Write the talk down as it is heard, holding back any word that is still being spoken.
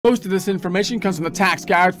Most of this information comes from the Tax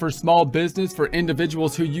Guide for Small Business for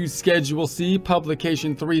individuals who use Schedule C,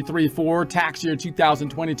 publication 334, tax year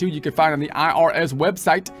 2022. You can find on the IRS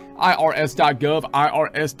website, irs.gov,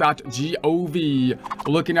 irs.gov.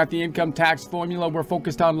 Looking at the income tax formula, we're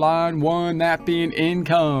focused on line 1, that being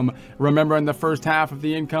income. Remember, in the first half of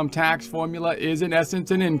the income tax formula is in essence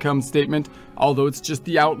an income statement, although it's just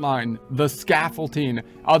the outline, the scaffolding,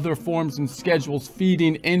 other forms and schedules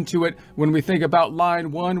feeding into it. When we think about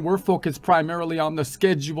line 1, we're focused primarily on the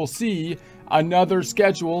Schedule C, another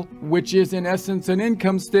schedule, which is in essence an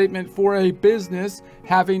income statement for a business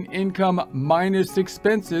having income minus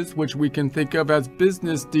expenses, which we can think of as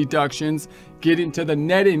business deductions, getting to the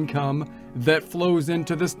net income that flows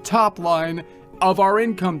into this top line of our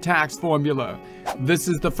income tax formula. This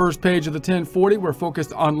is the first page of the 1040. We're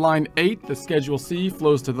focused on line 8. The Schedule C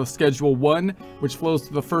flows to the Schedule 1, which flows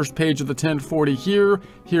to the first page of the 1040 here.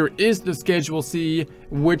 Here is the Schedule C,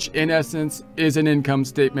 which in essence is an income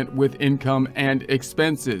statement with income and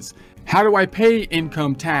expenses. How do I pay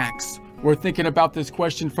income tax? We're thinking about this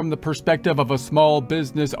question from the perspective of a small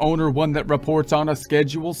business owner, one that reports on a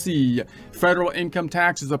Schedule C. Federal income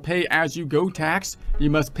tax is a pay-as-you-go tax.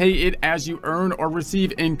 You must pay it as you earn or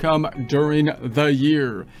receive income during the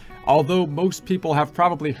year. Although most people have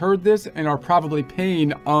probably heard this and are probably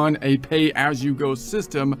paying on a pay-as-you-go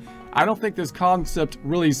system, I don't think this concept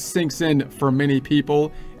really sinks in for many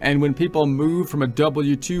people. And when people move from a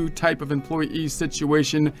W-2 type of employee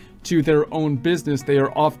situation to their own business, they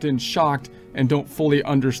are often shocked and don't fully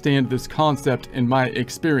understand this concept in my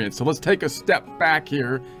experience. So let's take a step back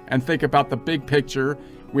here and think about the big picture.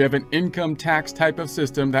 We have an income tax type of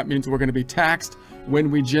system. That means we're going to be taxed when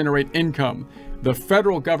we generate income. The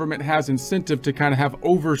federal government has incentive to kind of have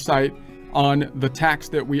oversight on the tax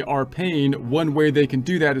that we are paying. One way they can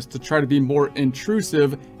do that is to try to be more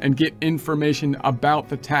intrusive and get information about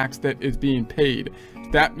the tax that is being paid.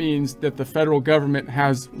 That means that the federal government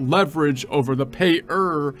has leverage over the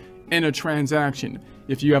payer in a transaction.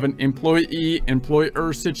 If you have an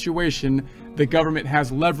employee-employer situation, the government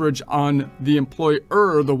has leverage on the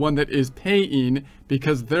employer, the one that is paying,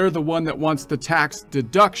 because they're the one that wants the tax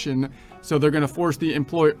deduction. So they're going to force the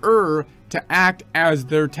employer to act as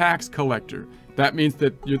their tax collector. That means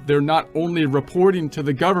that they're not only reporting to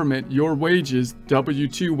the government your wages,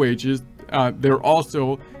 W-2 wages, they're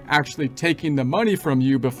also actually taking the money from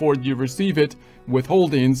you before you receive it,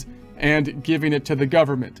 withholdings, and giving it to the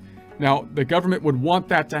government. Now, the government would want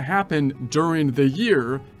that to happen during the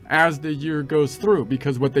year as the year goes through,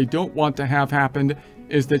 because what they don't want to have happen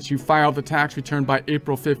is that you file the tax return by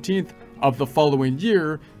April 15th of the following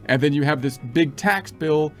year, and then you have this big tax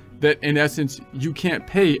bill that in essence you can't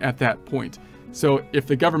pay at that point. So if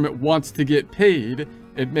the government wants to get paid,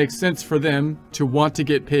 it makes sense for them to want to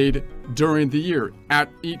get paid during the year.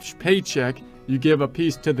 At each paycheck, you give a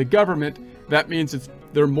piece to the government. That means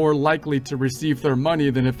they're more likely to receive their money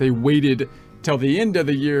than if they waited till the end of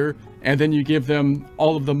the year and then you give them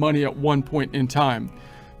all of the money at one point in time.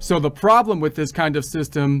 So the problem with this kind of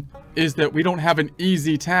system is that we don't have an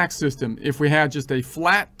easy tax system. If we had just a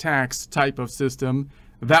flat tax type of system,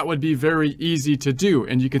 that would be very easy to do.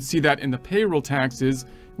 And you can see that in the payroll taxes,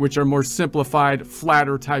 which are more simplified,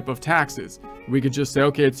 flatter type of taxes. We could just say,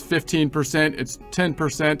 okay, it's 15%, it's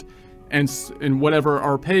 10%, and whatever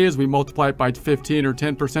our pay is, we multiply it by 15 or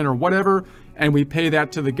 10% or whatever, and we pay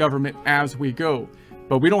that to the government as we go.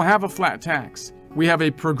 But we don't have a flat tax. We have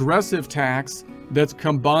a progressive tax that's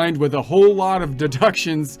combined with a whole lot of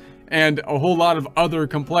deductions and a whole lot of other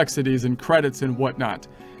complexities and credits and whatnot.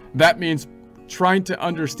 That means trying to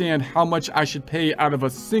understand how much I should pay out of a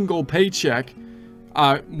single paycheck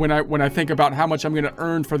when I think about how much I'm going to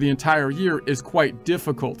earn for the entire year is quite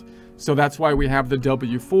difficult. So that's why we have the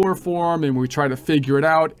W-4 form and we try to figure it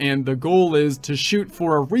out. And the goal is to shoot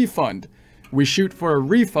for a refund. We shoot for a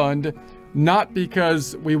refund not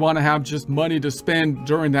because we want to have just money to spend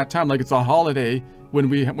during that time, like it's a holiday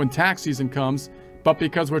when tax season comes, but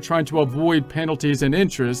because we're trying to avoid penalties and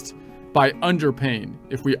interest by underpaying.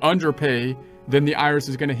 If we underpay, then the IRS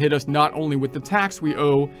is going to hit us not only with the tax we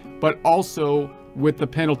owe, but also with the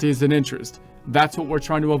penalties and interest. That's what we're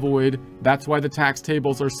trying to avoid. That's why the tax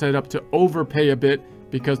tables are set up to overpay a bit,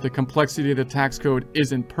 because the complexity of the tax code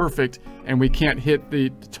isn't perfect and we can't hit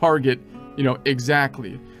the target,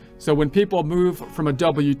 exactly. So when people move from a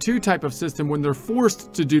W-2 type of system, when they're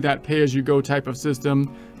forced to do that pay-as-you-go type of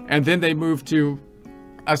system, and then they move to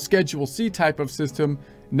a Schedule C type of system,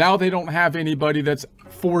 now they don't have anybody that's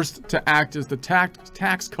forced to act as the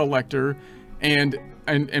tax collector, and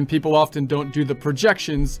people often don't do the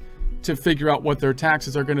projections to figure out what their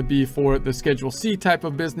taxes are going to be for the Schedule C type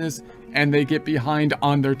of business, and they get behind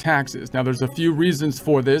on their taxes. Now, there's a few reasons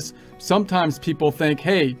for this. Sometimes people think,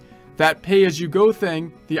 hey, that pay-as-you-go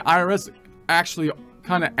thing, the IRS actually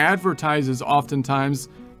kind of advertises oftentimes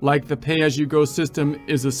like the pay-as-you-go system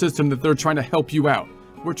is a system that they're trying to help you out.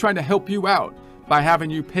 We're trying to help you out by having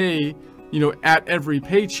you pay, at every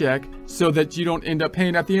paycheck so that you don't end up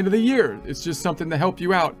paying at the end of the year. It's just something to help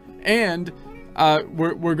you out. And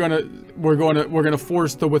we're gonna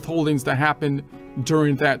force the withholdings to happen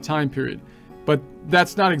during that time period. But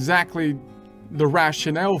that's not exactly the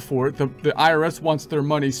rationale for it. The IRS wants their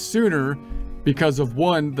money sooner because of,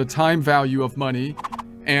 one, the time value of money,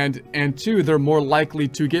 and two, they're more likely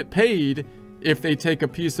to get paid if they take a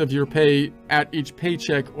piece of your pay at each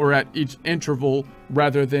paycheck or at each interval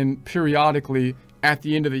rather than periodically at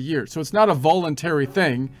the end of the year. So it's not a voluntary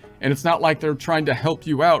thing, and it's not like they're trying to help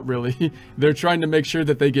you out, really. They're trying to make sure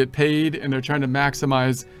that they get paid, and they're trying to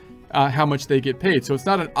maximize how much they get paid. So it's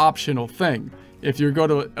not an optional thing. If you go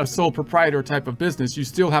to a sole proprietor type of business, you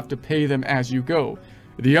still have to pay them as you go.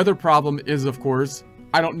 The other problem is, of course,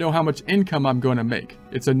 I don't know how much income I'm going to make.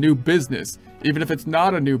 It's a new business. Even if it's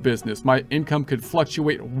not a new business, my income could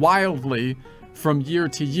fluctuate wildly from year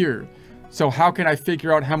to year. So how can I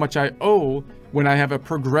figure out how much I owe when I have a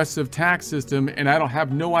progressive tax system and I don't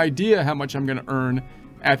have no idea how much I'm going to earn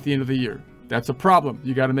at the end of the year? That's a problem.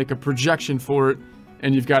 You got to make a projection for it,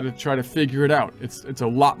 and you've got to try to figure it out. It's a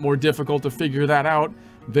lot more difficult to figure that out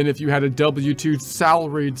than if you had a W-2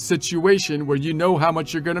 salaried situation where you know how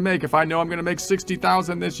much you're going to make. If I know I'm going to make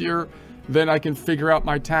 $60,000 this year, then I can figure out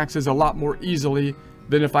my taxes a lot more easily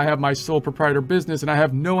than if I have my sole proprietor business and I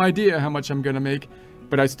have no idea how much I'm going to make,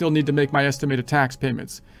 but I still need to make my estimated tax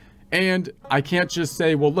payments. And I can't just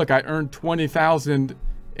say, well, look, I earned $20,000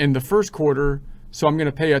 in the first quarter, so I'm going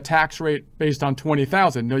to pay a tax rate based on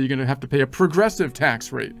 $20,000. No, you're going to have to pay a progressive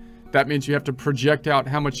tax rate. That means you have to project out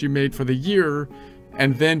how much you made for the year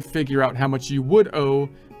and then figure out how much you would owe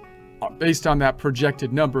based on that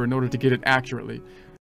projected number in order to get it accurately.